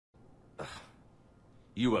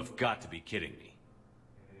You have got to be kidding me.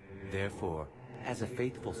 Therefore, as a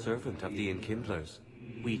faithful servant of the Enkindlers,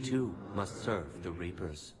 we too must serve the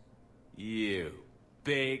Reapers. You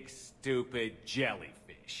big, stupid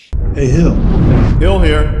jellyfish. Hey, Hill. Hill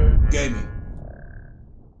here. Gaming.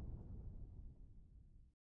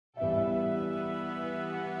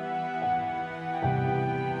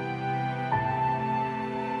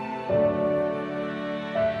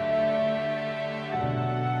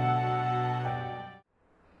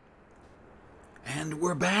 And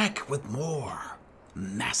we're back with more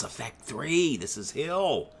Mass Effect 3. This is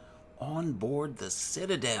Hill on board the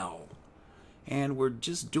Citadel. And we're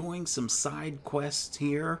just doing some side quests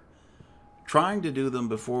here, trying to do them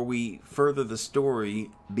before we further the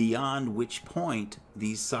story, beyond which point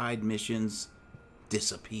these side missions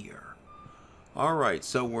disappear. Alright,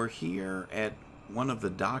 so we're here at one of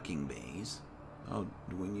the docking bays. Oh,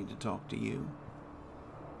 do we need to talk to you?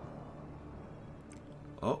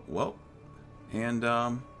 Oh, well. And,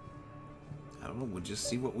 I don't know, we'll just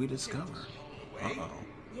see what we discover. Uh-oh.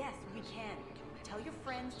 Yes, we can. Tell your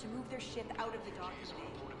friends to move their ship out of the docking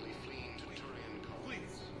bay.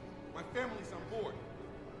 Please, my family's on board.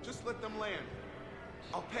 Just let them land.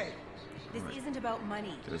 I'll pay. This isn't about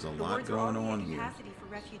money. There's a The lot wards are going already on at here. capacity for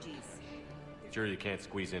refugees. Sure you can't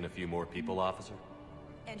squeeze in a few more people, officer?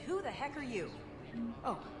 And who the heck are you?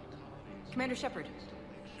 Oh, Commander Shepard.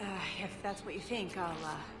 If that's what you think,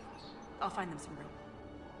 I'll find them some room.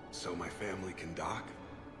 So my family can dock?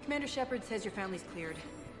 Commander Shepard says your family's cleared.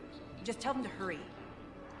 Just tell them to hurry.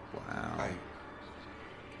 Wow.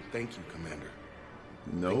 Thank you, Commander.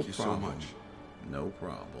 No Thank you so problem. much. No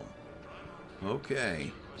problem.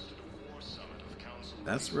 Okay.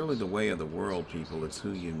 That's really the way of the world, people. It's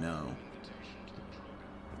who you know.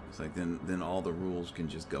 It's like then all the rules can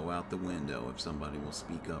just go out the window if somebody will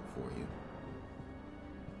speak up for you.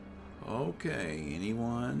 Okay,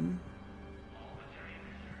 anyone?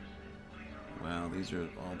 Wow, these are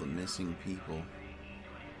all the missing people.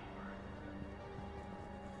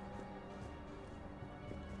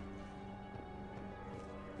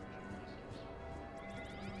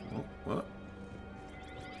 Oh, what?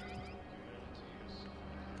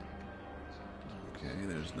 Okay,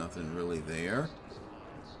 there's nothing really there.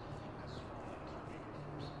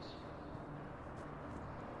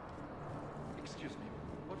 Excuse me,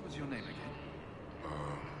 what was your name again?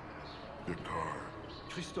 Dakar.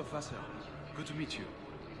 Christophe Vasser. Good to meet you.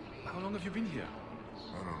 How long have you been here?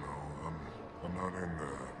 I don't know. I'm not in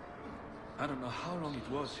the... I don't know how long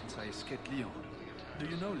it was since I escaped Lyon. Do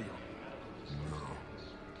you know Lyon? No.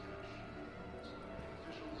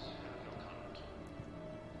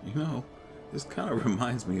 You know, this kind of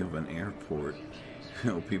reminds me of an airport. You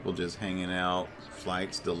know, people just hanging out,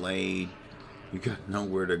 flights delayed, you got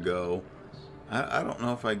nowhere to go. I don't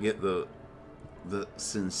know if I get the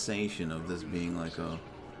sensation of this being like a,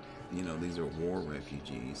 you know, these are war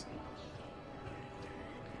refugees.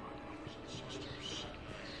 Sisters,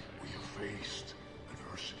 we have faced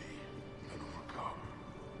adversity and overcome.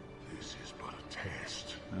 This is but a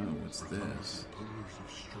test. Oh, what's this? Pillars of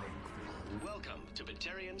strength. Welcome to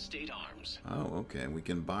Batarian State Arms. Oh, okay, we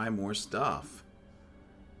can buy more stuff.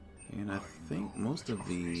 And I think most of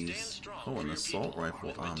these... Oh, an assault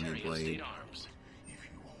rifle Omni Blade.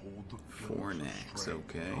 Fornax,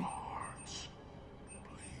 okay.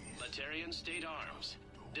 Batarian State Arms,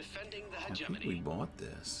 defending the I think hegemony. we bought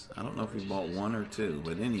this. I don't know if we bought one or two,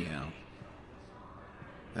 but anyhow.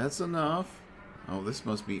 That's enough. Oh, this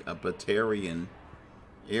must be a Batarian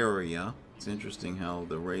area. It's interesting how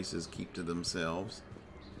the races keep to themselves.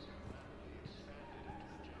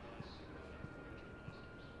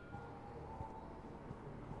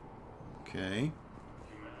 Okay.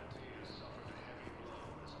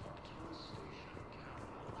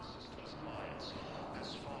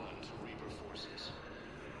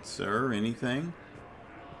 Sir, anything?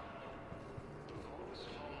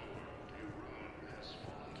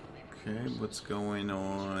 Okay, what's going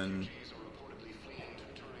on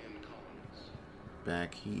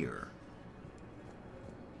back here?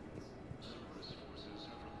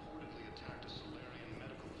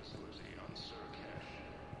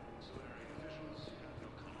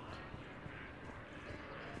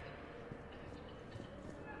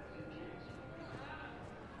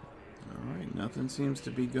 Alright, nothing seems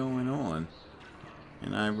to be going on.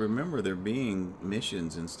 And I remember there being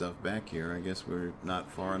missions and stuff back here. I guess we're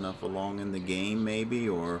not far enough along in the game, maybe,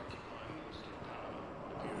 or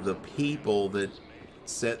the people that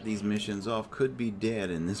set these missions off could be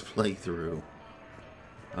dead in this playthrough.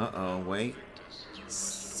 Uh-oh, wait.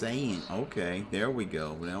 Saying, okay, there we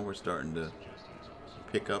go. Now we're starting to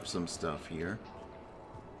pick up some stuff here.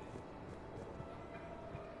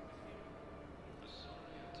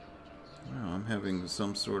 having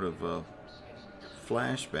some sort of a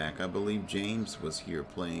flashback. I believe James was here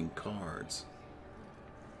playing cards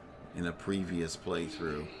in a previous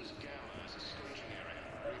playthrough.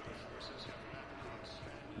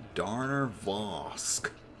 Darner Vosk.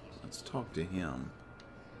 Let's talk to him.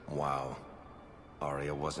 Wow.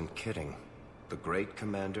 Arya wasn't kidding. The great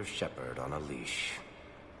Commander Shepard on a leash.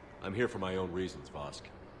 I'm here for my own reasons, Vosk.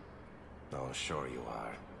 Oh, sure you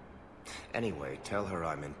are. Anyway, tell her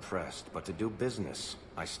I'm impressed, but to do business,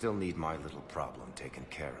 I still need my little problem taken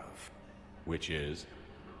care of. Which is?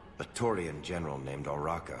 A Taurian general named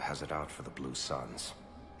Oraka has it out for the Blue Suns.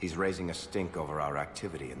 He's raising a stink over our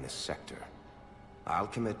activity in this sector. I'll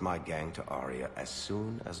commit my gang to Arya as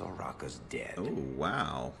soon as Oraka's dead. Oh,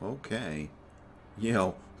 wow. Okay.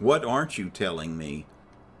 Yo, what aren't you telling me?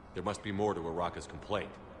 There must be more to Oraka's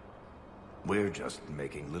complaint. We're just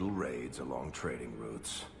making little raids along trading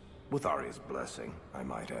routes. With Arya's blessing, I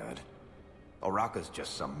might add. Oraka's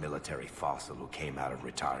just some military fossil who came out of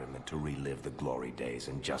retirement to relive the glory days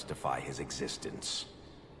and justify his existence.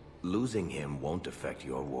 Losing him won't affect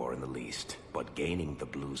your war in the least, but gaining the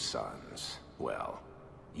Blue Suns, well,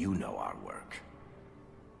 you know our work.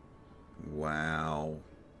 Wow.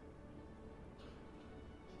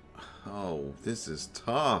 Oh, this is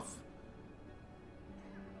tough.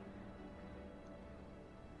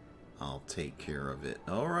 I'll take care of it.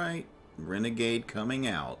 All right. Renegade coming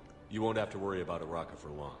out. You won't have to worry about Oraka for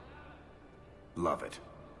long. Love it.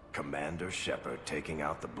 Commander Shepard taking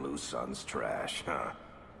out the Blue Suns trash, huh?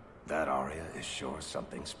 That Arya is sure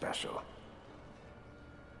something special.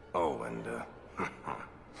 Oh, and,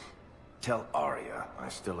 tell Arya I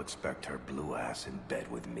still expect her blue ass in bed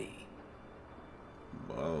with me.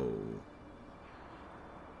 Whoa.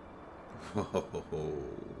 Whoa.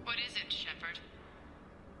 What is it, Shepard?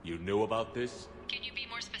 You knew about this? Can you be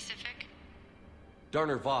more specific?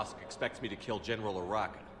 Darner Vosk expects me to kill General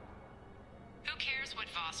Oraka. Who cares what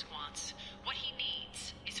Vosk wants? What he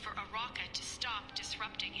needs is for Oraka to stop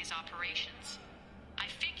disrupting his operations. I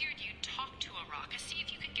figured you'd talk to Oraka, see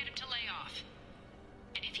if you can get him to lay off.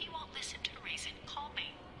 And if he won't listen to reason, call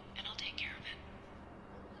me, and I'll take care of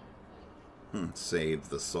it. Save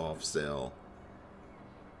the soft cell.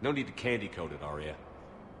 No need to candy coat it, Arya.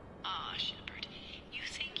 Ah, Shepard, you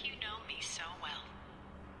think you know me so well.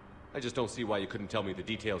 I just don't see why you couldn't tell me the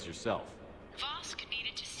details yourself. Vosk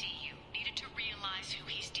needed to see you, needed to realize who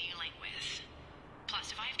he's dealing with.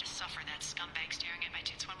 Plus, if I have to suffer that scumbag staring at my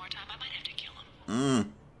tits one more time, I might have to kill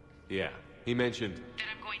him. Yeah, he mentioned... That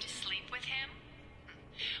I'm going to sleep with him?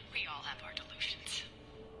 We all have our delusions.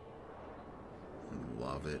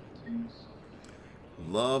 Love it.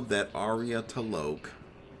 Love that Arya Talok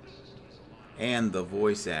and the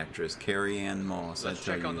voice actress Carrie Ann Moss. Let's I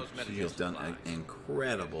tell check on you, those she medical has done an supplies.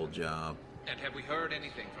 incredible job. And have we heard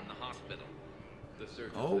anything from the hospital? The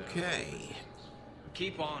surgeons there. Okay.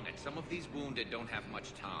 Keep on it. Some of these wounded don't have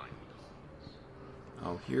much time.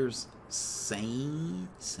 Oh, here's Sane.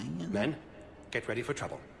 Men, get ready for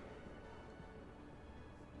trouble.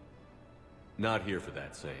 Not here for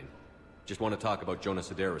that, Sane. Just want to talk about Jonas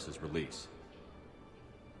Sindarius' release.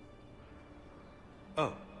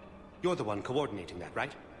 Oh, you're the one coordinating that,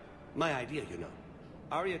 right? My idea, you know.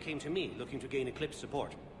 Arya came to me looking to gain Eclipse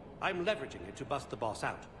support. I'm leveraging it to bust the boss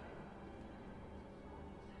out.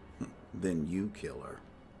 Then you kill her.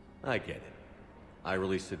 I get it. I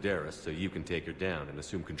released Sindarius so you can take her down and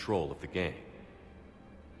assume control of the gang.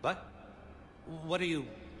 What? What are you...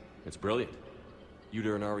 It's brilliant. You'd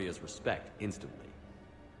earn Arya's respect instantly.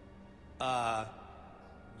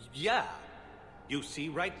 Yeah. You see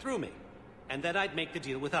right through me. And then I'd make the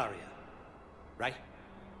deal with Arya. Right?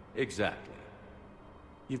 Exactly.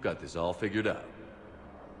 You've got this all figured out.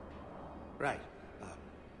 Right.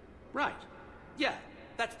 Right. Yeah,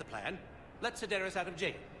 that's the plan. Let Sindarius out of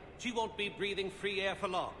jail. She won't be breathing free air for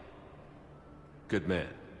long. Good man.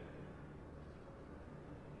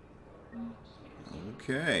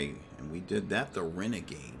 Okay, and we did that the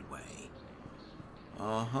renegade way.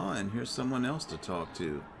 And here's someone else to talk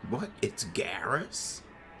to. What? It's Garrus?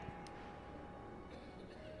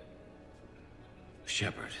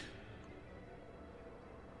 Shepard.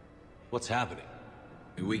 What's happening?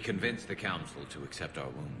 We convinced the Council to accept our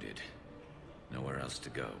wounded. Nowhere else to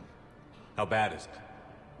go. How bad is it?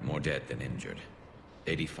 More dead than injured.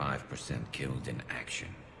 85% killed in action.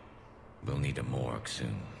 We'll need a morgue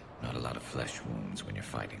soon. Not a lot of flesh wounds when you're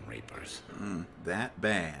fighting Reapers. That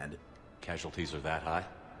bad. Casualties are that high?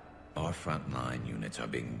 Our frontline units are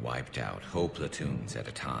being wiped out, whole platoons at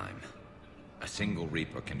a time. A single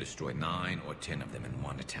Reaper can destroy 9 or 10 of them in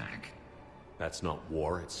one attack. That's not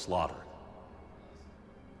war, it's slaughter.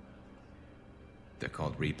 They're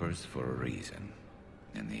called Reapers for a reason.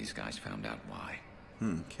 And these guys found out why.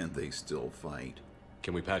 Can they still fight?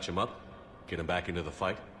 Can we patch him up? Get him back into the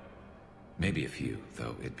fight? Maybe a few,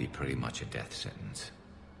 though it'd be pretty much a death sentence.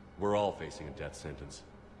 We're all facing a death sentence.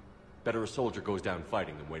 Better a soldier goes down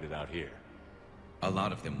fighting than waited out here. A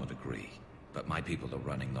lot of them would agree, but my people are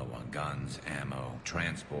running low on guns, ammo,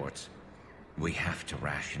 transports. We have to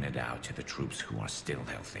ration it out to the troops who are still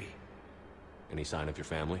healthy. Any sign of your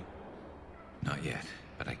family? Not yet,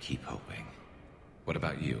 but I keep hoping. What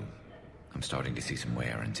about you? I'm starting to see some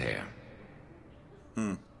wear and tear.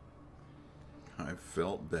 I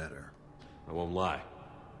felt better. I won't lie.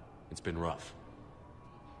 It's been rough.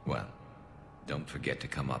 Well, don't forget to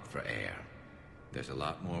come up for air. There's a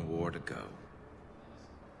lot more war to go.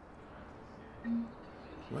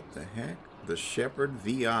 What the heck? The Shepard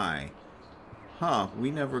VI. Huh,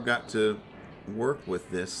 we never got to work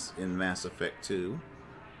with this in Mass Effect 2.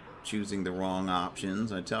 Choosing the wrong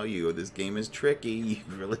options. I tell you, this game is tricky. You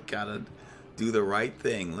really gotta do the right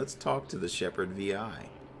thing. Let's talk to the Shepard VI.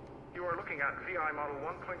 You are looking at VI Model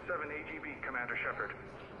 1.7 AGB, Commander Shepard.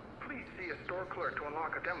 Please see a store clerk to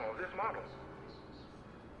unlock a demo of this model.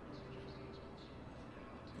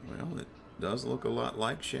 Well, it does look a lot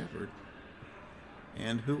like Shepard.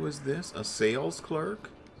 And who is this? A sales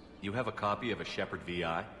clerk? You have a copy of a Shepard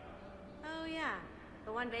VI? Oh yeah,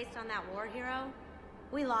 the one based on that war hero?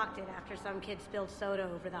 We locked it after some kid spilled soda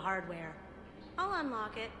over the hardware. I'll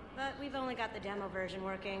unlock it, but we've only got the demo version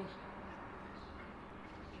working.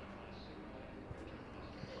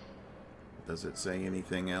 Does it say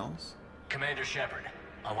anything else? Commander Shepard,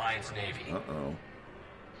 Alliance Navy. Uh-oh.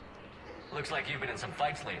 Looks like you've been in some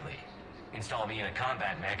fights lately. Install me in a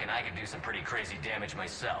combat mech and I can do some pretty crazy damage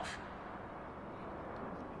myself.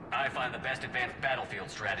 I find the best advanced battlefield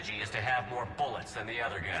strategy is to have more bullets than the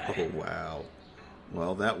other guy. Oh, wow.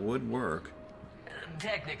 Well, that would work.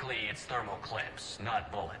 Technically, it's thermal clips, not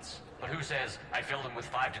bullets. But who says I filled them with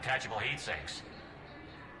 5 detachable heat sinks?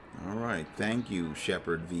 All right, thank you,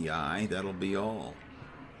 Shepard VI. That'll be all.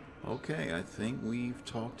 Okay, I think we've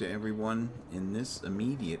talked to everyone in this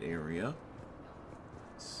immediate area.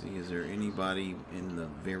 Let's see, is there anybody in the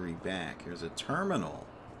very back? Here's a terminal.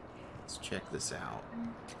 Let's check this out.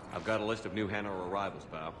 I've got a list of new Hanar arrivals,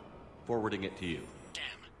 Bao. Forwarding it to you. Damn.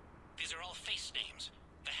 These are all face names.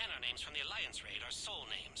 The Hanar names from the Alliance raid are soul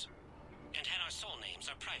names. And Hanar soul names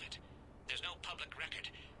are private. There's no public record.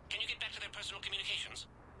 Can you get back to their personal communications?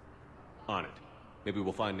 On it. Maybe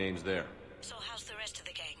we'll find names there. So how's the rest of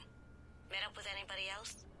the gang? Met up with anybody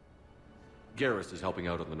else? Garrus is helping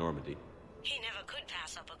out on the Normandy. He never could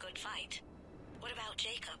pass up a good fight. What about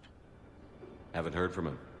Jacob? Haven't heard from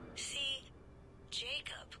him. See,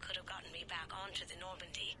 Jacob could have gotten me back onto the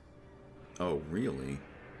Normandy. Oh, really?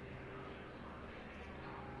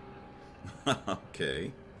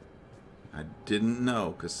 Okay. I didn't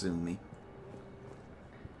know, Kasumi.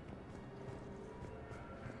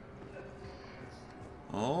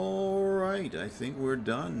 Alright, I think we're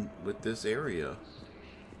done with this area.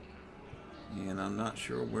 And I'm not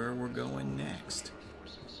sure where we're going next.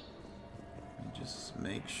 Just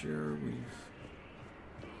make sure we've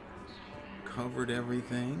covered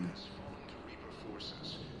everything.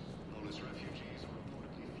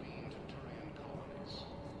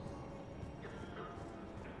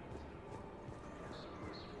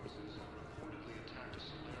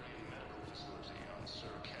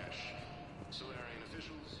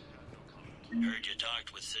 Heard you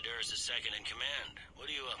talked with Sindarius' second in command. What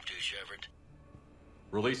are you up to, Shepard?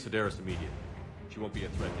 Release Sindarius immediately. She won't be a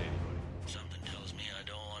threat to anybody. Something tells me I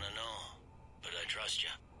don't want to know, but I trust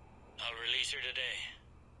you. I'll release her today.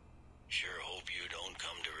 Sure hope you don't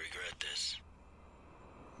come to regret this.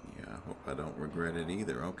 Yeah, I hope I don't regret it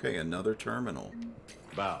either. Okay, another terminal.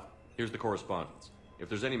 Bao, here's the correspondence. If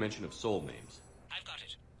there's any mention of soul names. I've got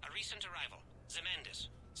it. A recent arrival. Zemandis.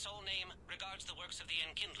 Soul name regards the works of the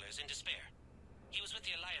Enkindlers in despair. He was with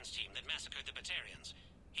the Alliance team that massacred the Batarians.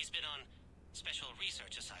 He's been on special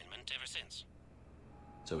research assignment ever since.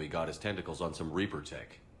 So he got his tentacles on some Reaper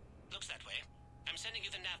tech. Looks that way. I'm sending you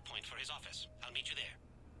the nav point for his office. I'll meet you there.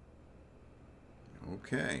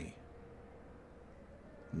 Okay.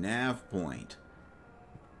 Nav point.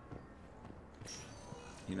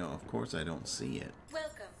 You know, of course I don't see it.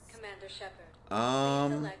 Welcome, Commander Shepard.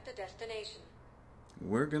 Please select a destination.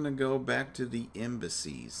 We're gonna go back to the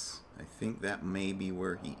embassies. I think that may be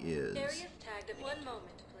where he is. Sindarius tagged at 1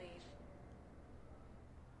 moment, please.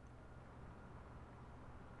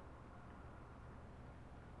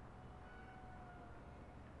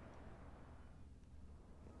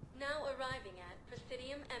 Now arriving at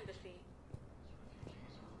Presidium Embassy.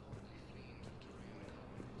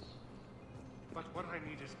 But What I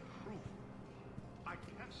need is proof. I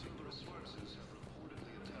can't see the sources.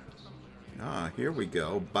 Ah, here we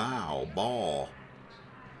go. Bow, ball.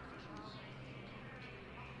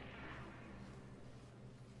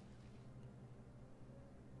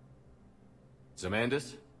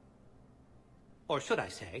 Zamandis? Or should I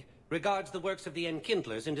say, regards the works of the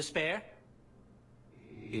Enkindlers in despair?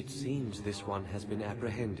 It seems this one has been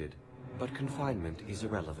apprehended, but confinement is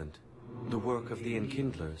irrelevant. The work of the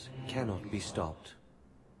Enkindlers cannot be stopped.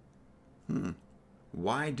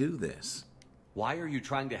 Why do this? Why are you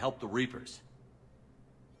trying to help the Reapers?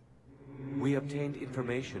 We obtained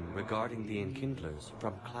information regarding the Enkindlers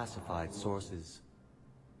from classified sources.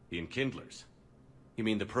 The Enkindlers? You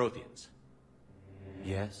mean the Protheans?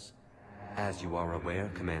 Yes. As you are aware,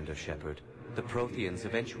 Commander Shepard, the Protheans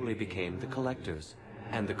eventually became the Collectors,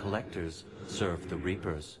 and the Collectors served the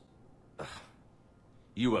Reapers.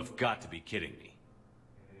 You have got to be kidding me.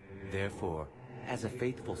 Therefore, as a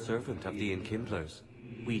faithful servant of the Enkindlers,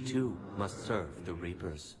 we too must serve the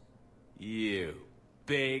Reapers. You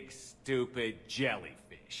big, stupid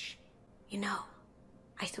jellyfish. You know,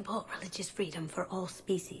 I support religious freedom for all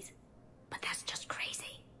species, but that's just crazy.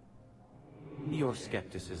 Your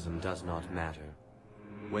skepticism does not matter.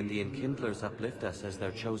 When the Enkindlers uplift us as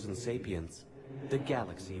their chosen sapients, the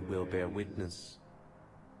galaxy will bear witness.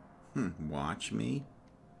 Watch me.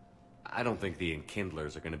 I don't think the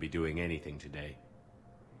Enkindlers are going to be doing anything today.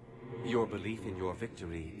 Your belief in your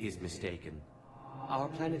victory is mistaken. Our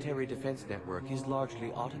planetary defense network is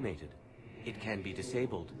largely automated. It can be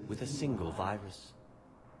disabled with a single virus,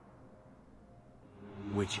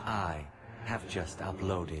 which I have just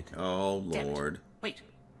uploaded. Oh, Lord. Wait,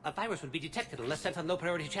 a virus would be detected unless sent on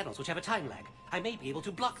low-priority channels, which have a time lag. I may be able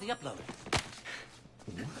to block the upload.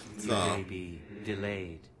 You may be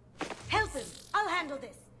delayed. Help him! I'll handle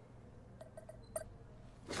this!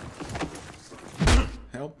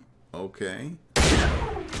 Help? Okay.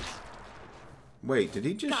 Wait, did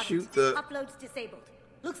he just Got shoot it. the... Upload's disabled.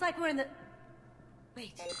 Looks like we're in the...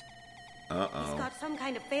 Wait. Uh-oh. He's got some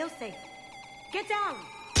kind of failsafe. Get down!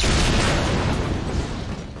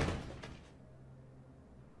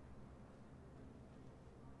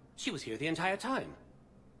 She was here the entire time.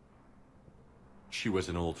 She was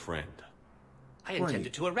an old friend. I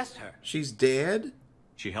intended to arrest her. She's dead?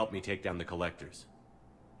 She helped me take down the Collectors.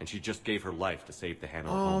 And she just gave her life to save the Hanoi Oh,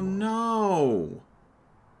 homeworld. no.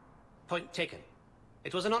 Point taken.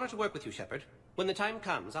 It was an honor to work with you, Shepard. When the time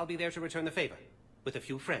comes, I'll be there to return the favor. With a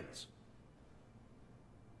few friends.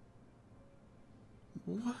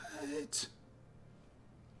 What?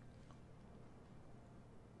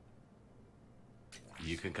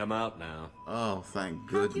 You can come out now. Oh, thank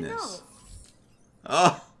How'd you goodness. know?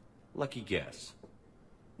 Oh! Lucky guess.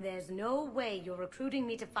 There's no way you're recruiting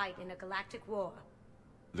me to fight in a galactic war.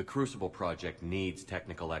 The Crucible Project needs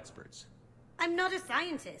technical experts. I'm not a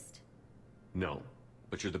scientist. No,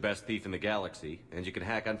 but you're the best thief in the galaxy, and you can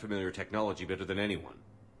hack unfamiliar technology better than anyone.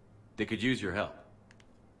 They could use your help.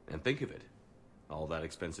 And think of it. All that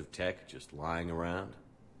expensive tech just lying around.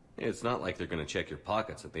 It's not like they're gonna check your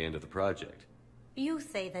pockets at the end of the project. You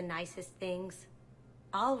say the nicest things.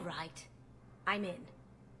 All right. I'm in.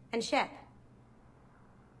 And Shep.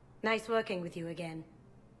 Nice working with you again.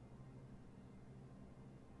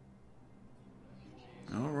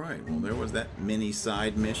 Alright, well there was that mini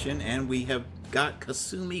side mission, and we have got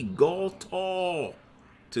Kasumi Goltol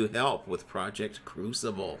to help with Project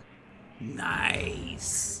Crucible.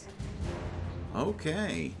 Nice!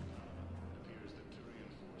 Okay.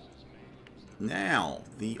 Now,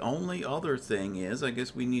 the only other thing is, I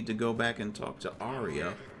guess we need to go back and talk to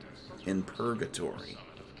Arya in Purgatory.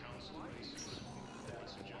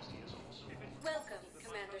 Welcome,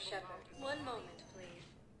 Commander Shepard. One moment, please.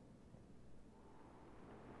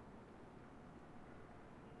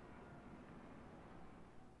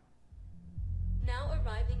 Now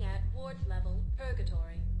arriving at ward level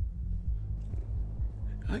Purgatory.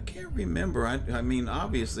 I can't remember. I mean,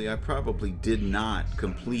 obviously, I probably did not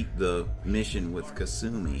complete the mission with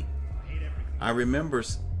Kasumi. I remember,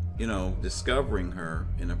 you know, discovering her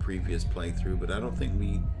in a previous playthrough, but I don't think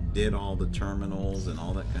we did all the terminals and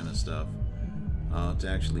all that kind of stuff to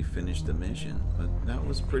actually finish the mission. But that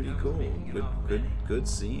was pretty cool. Good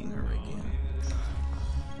seeing her again.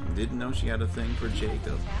 Didn't know she had a thing for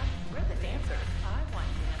Jacob. We're the dancers. I want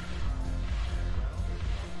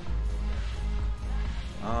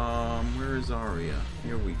Where is Arya?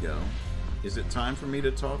 Here we go. Is it time for me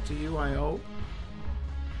to talk to you, I hope?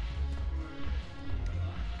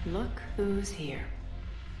 Look who's here.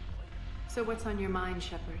 So what's on your mind,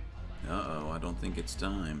 Shepard? Uh-oh, I don't think it's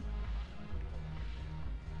time.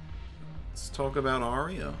 Let's talk about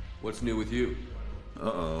Arya. What's new with you?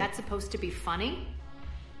 Uh-oh. That's supposed to be funny?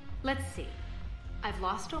 Let's see. I've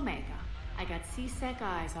lost Omega. I got C-Sec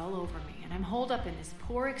eyes all over me, and I'm holed up in this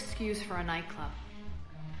poor excuse for a nightclub.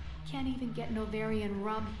 Can't even get Novarian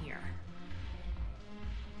rum here.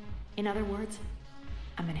 In other words,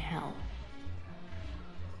 I'm in hell.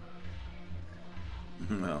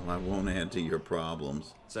 Well, I won't add to your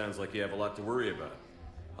problems. Sounds like you have a lot to worry about.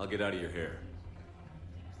 I'll get out of your hair.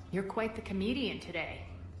 You're quite the comedian today.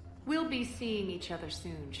 We'll be seeing each other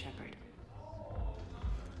soon, Shepard.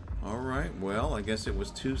 All right, well, I guess it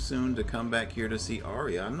was too soon to come back here to see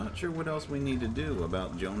Arya. I'm not sure what else we need to do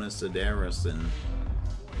about Jonas Sindarius and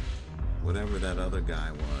whatever that other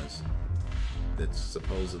guy was that's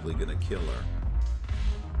supposedly going to kill her.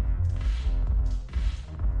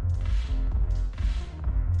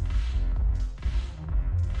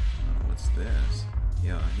 Oh, what's this?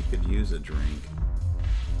 Yeah, he could use a drink.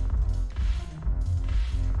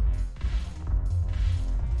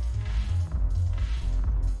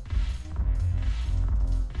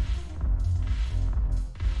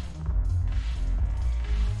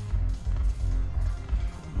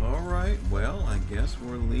 Well, I guess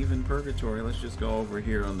we're leaving Purgatory. Let's just go over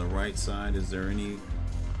here on the right side. Is there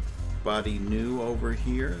anybody new over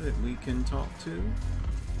here that we can talk to?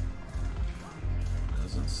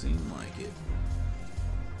 Doesn't seem like it.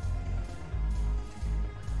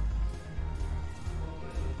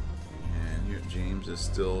 And here, James is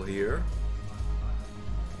still here.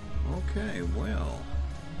 Okay, well.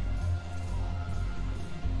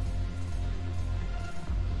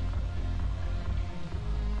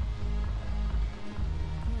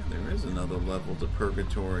 There is another level to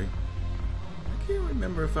Purgatory. I can't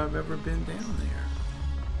remember if I've ever been down there.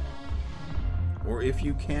 Or if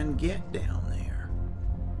you can get down there.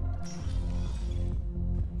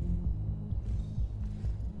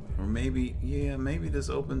 Or maybe, yeah, maybe this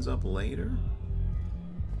opens up later.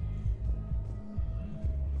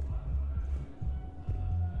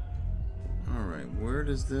 Alright, where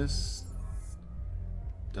does this...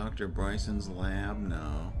 Dr. Bryson's lab?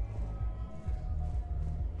 No.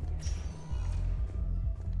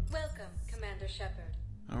 Welcome, Commander Shepard.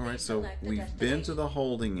 Alright, so we've been to the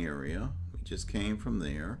holding area. We just came from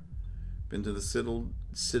there. Been to the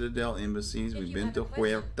Citadel embassies. We've been to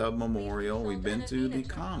Huerta Memorial. We've been to the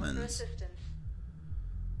Commons.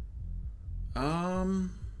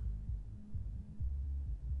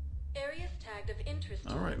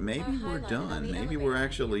 Alright, maybe we're done. Maybe we're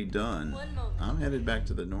actually done. I'm headed back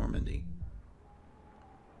to the Normandy.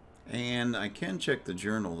 And I can check the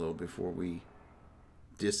journal, though, before we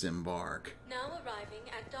disembark. Now arriving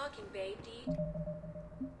at docking bay D.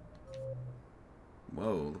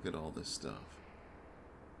 Whoa, look at all this stuff.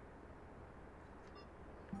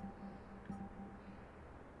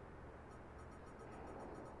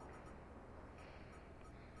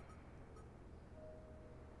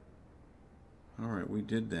 Alright, we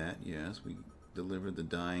did that, yes. We delivered the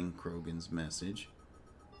dying Krogan's message.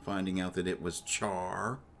 Finding out that it was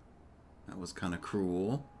Char. That was kind of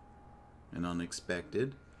cruel and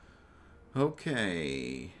unexpected.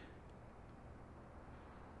 Okay.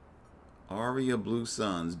 Arya Blue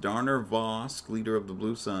Suns. Darner Vosk, leader of the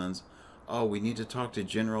Blue Suns. Oh, we need to talk to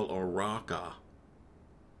General Oraka.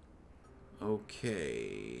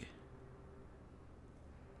 Okay.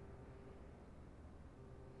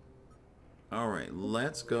 Alright,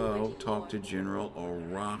 let's go talk to General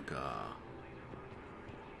Oraka.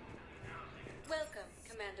 Welcome,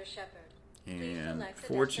 Commander Shepard. And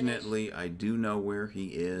fortunately, I do know where he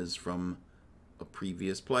is from a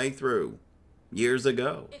previous playthrough. Years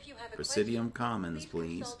ago. Presidium Commons,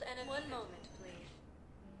 please. One moment, please.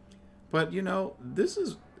 But, you know, this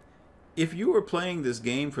is... If you were playing this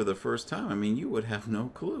game for the first time, I mean, you would have no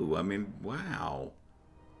clue. I mean, wow.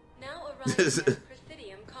 Now arriving at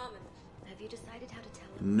Presidium Commons. Have you decided how to tell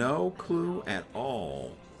him? No clue at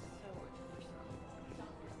all.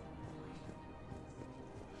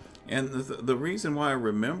 And the reason why I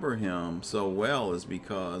remember him so well is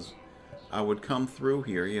because I would come through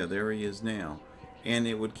here. Yeah, there he is now. And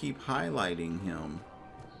it would keep highlighting him.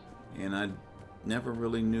 And I never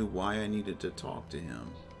really knew why I needed to talk to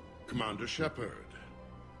him. Commander Shepard.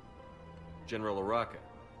 General Oraka.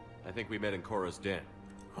 I think we met in Korra's den.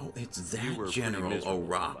 Oh, it's that General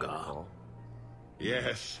Oraka.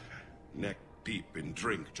 Yes. Neck deep in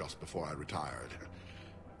drink just before I retired.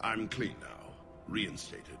 I'm clean now.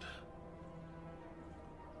 Reinstated.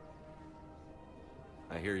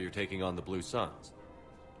 I hear you're taking on the Blue Suns.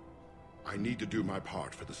 I need to do my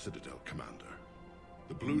part for the Citadel, Commander.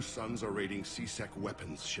 The Blue Suns are raiding C-Sec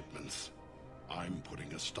weapons shipments. I'm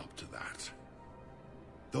putting a stop to that.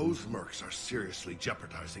 Those mercs are seriously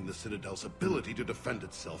jeopardizing the Citadel's ability to defend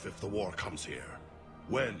itself if the war comes here.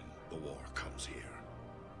 When the war comes here.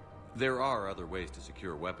 There are other ways to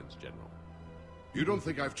secure weapons, General. You don't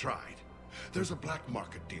think I've tried? There's a black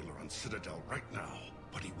market dealer on Citadel right now,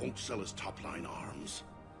 but he won't sell his top-line arms.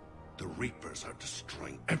 The Reapers are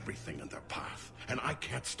destroying everything in their path, and I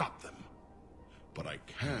can't stop them. But I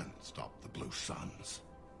can stop the Blue Suns.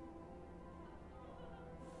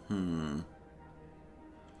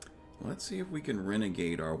 Let's see if we can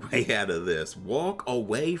renegade our way out of this. Walk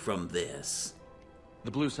away from this.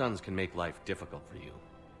 The Blue Suns can make life difficult for you.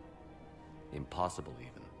 Impossible,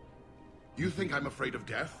 even. You think I'm afraid of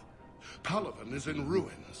death? Palaven is in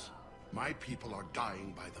ruins. My people are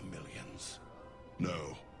dying by the millions.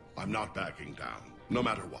 No, I'm not backing down, no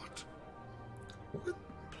matter what. What?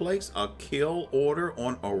 Place a kill order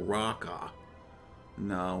on Araka.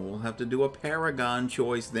 No, we'll have to do a Paragon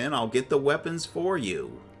choice then. I'll get the weapons for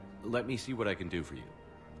you. Let me see what I can do for you.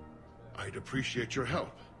 I'd appreciate your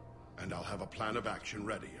help, and I'll have a plan of action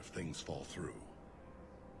ready if things fall through.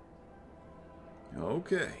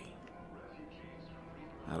 Okay.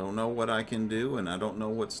 I don't know what I can do, and I don't know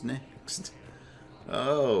what's next.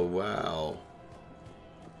 Oh, wow.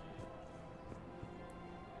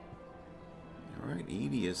 Alright,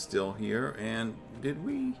 Edie is still here, and did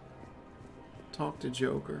we talk to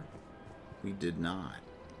Joker? We did not.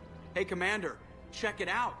 Hey, Commander, check it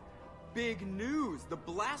out. Big news! The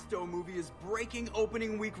Blasto movie is breaking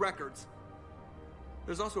opening week records.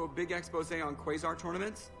 There's also a big expose on Quasar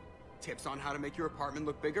tournaments, tips on how to make your apartment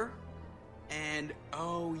look bigger, and,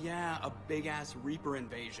 oh yeah, a big-ass Reaper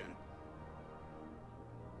invasion.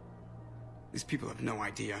 These people have no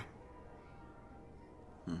idea.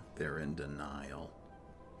 They're in denial.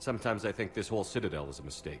 Sometimes I think this whole Citadel is a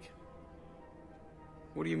mistake.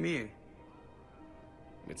 What do you mean?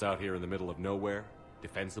 It's out here in the middle of nowhere,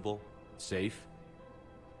 defensible, safe.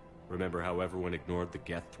 Remember how everyone ignored the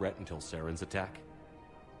Geth threat until Saren's attack?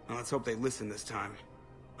 Well, let's hope they listen this time.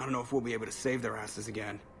 I don't know if we'll be able to save their asses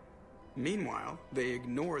again. Meanwhile, they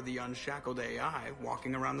ignore the unshackled AI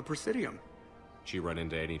walking around the Presidium. She run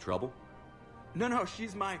into any trouble? No,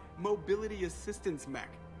 she's my mobility assistance mech.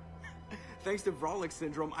 Thanks to Vrolic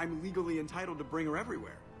syndrome, I'm legally entitled to bring her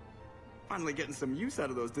everywhere. Finally getting some use out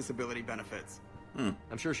of those disability benefits.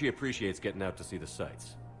 I'm sure she appreciates getting out to see the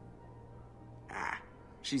sights.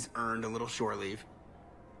 She's earned a little shore leave.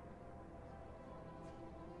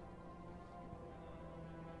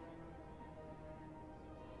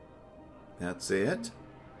 That's it?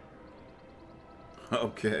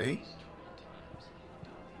 Okay.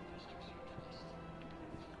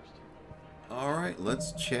 Alright,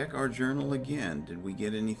 let's check our journal again. Did we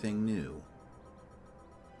get anything new?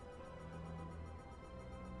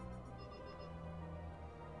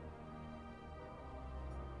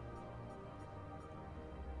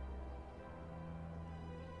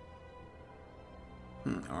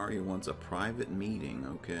 Arya wants a private meeting,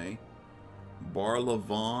 okay. Barla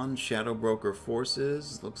Vaughn, Shadow Broker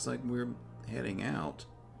Forces. Looks like we're heading out.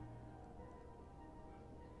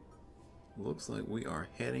 Looks like we are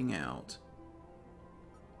heading out.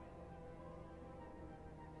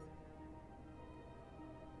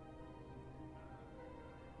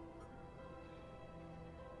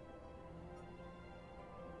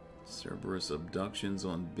 Cerberus abductions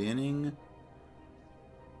on Benning.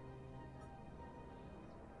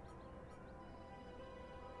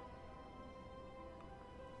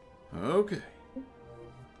 Okay.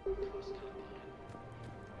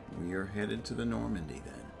 We are headed to the Normandy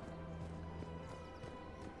then.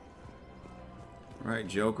 Alright,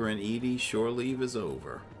 Joker and Edie, shore leave is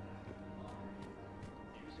over.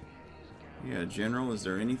 Yeah, General, is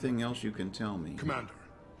there anything else you can tell me? Commander,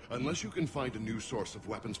 unless you can find a new source of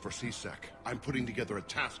weapons for CSEC, I'm putting together a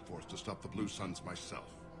task force to stop the Blue Suns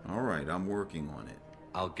myself. Alright, I'm working on it.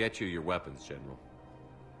 I'll get you your weapons, General.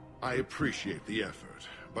 I appreciate the effort,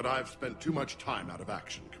 but I've spent too much time out of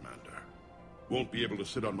action, Commander. Won't be able to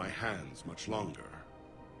sit on my hands much longer.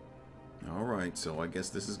 Alright, so I guess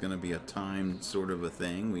this is going to be a timed sort of a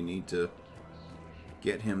thing. We need to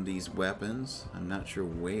get him these weapons. I'm not sure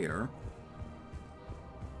where.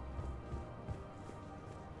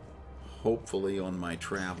 Hopefully on my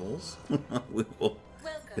travels.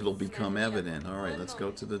 It'll become evident. Alright, let's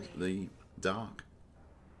go to the dock.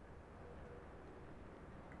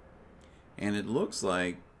 And it looks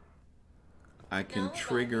like I can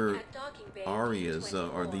trigger Arya's,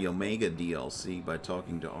 or the Omega DLC by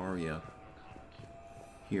talking to Arya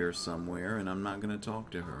here somewhere, and I'm not going to talk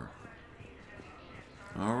to her.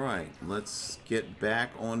 Alright, let's get back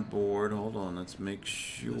on board. Hold on, let's make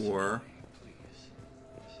sure.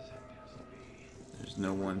 There's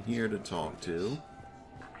no one here to talk to.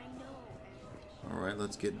 Alright,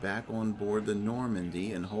 let's get back on board the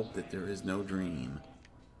Normandy and hope that there is no dream.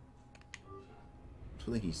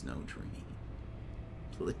 Please, no dream.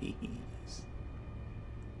 Please.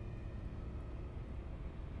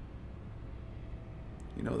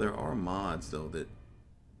 You know, there are mods, though, that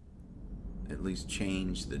at least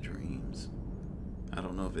change the dreams. I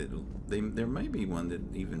don't know if it'll... there may be one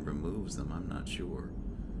that even removes them, I'm not sure.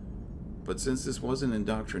 But since this wasn't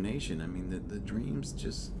indoctrination, I mean, the dreams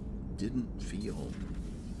just didn't feel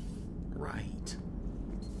right.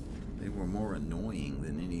 They were more annoying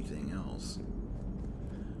than anything else.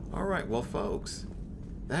 Alright, well, folks,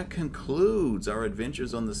 that concludes our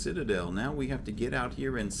adventures on the Citadel. Now we have to get out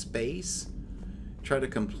here in space, try to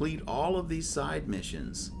complete all of these side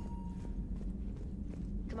missions.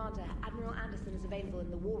 Commander, Admiral Anderson is available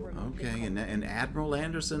in the war room. Okay, and Admiral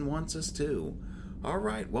Anderson wants us too.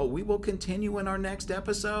 Alright, well, we will continue in our next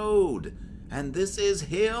episode. And this is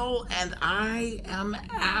Hill, and I am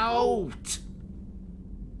out.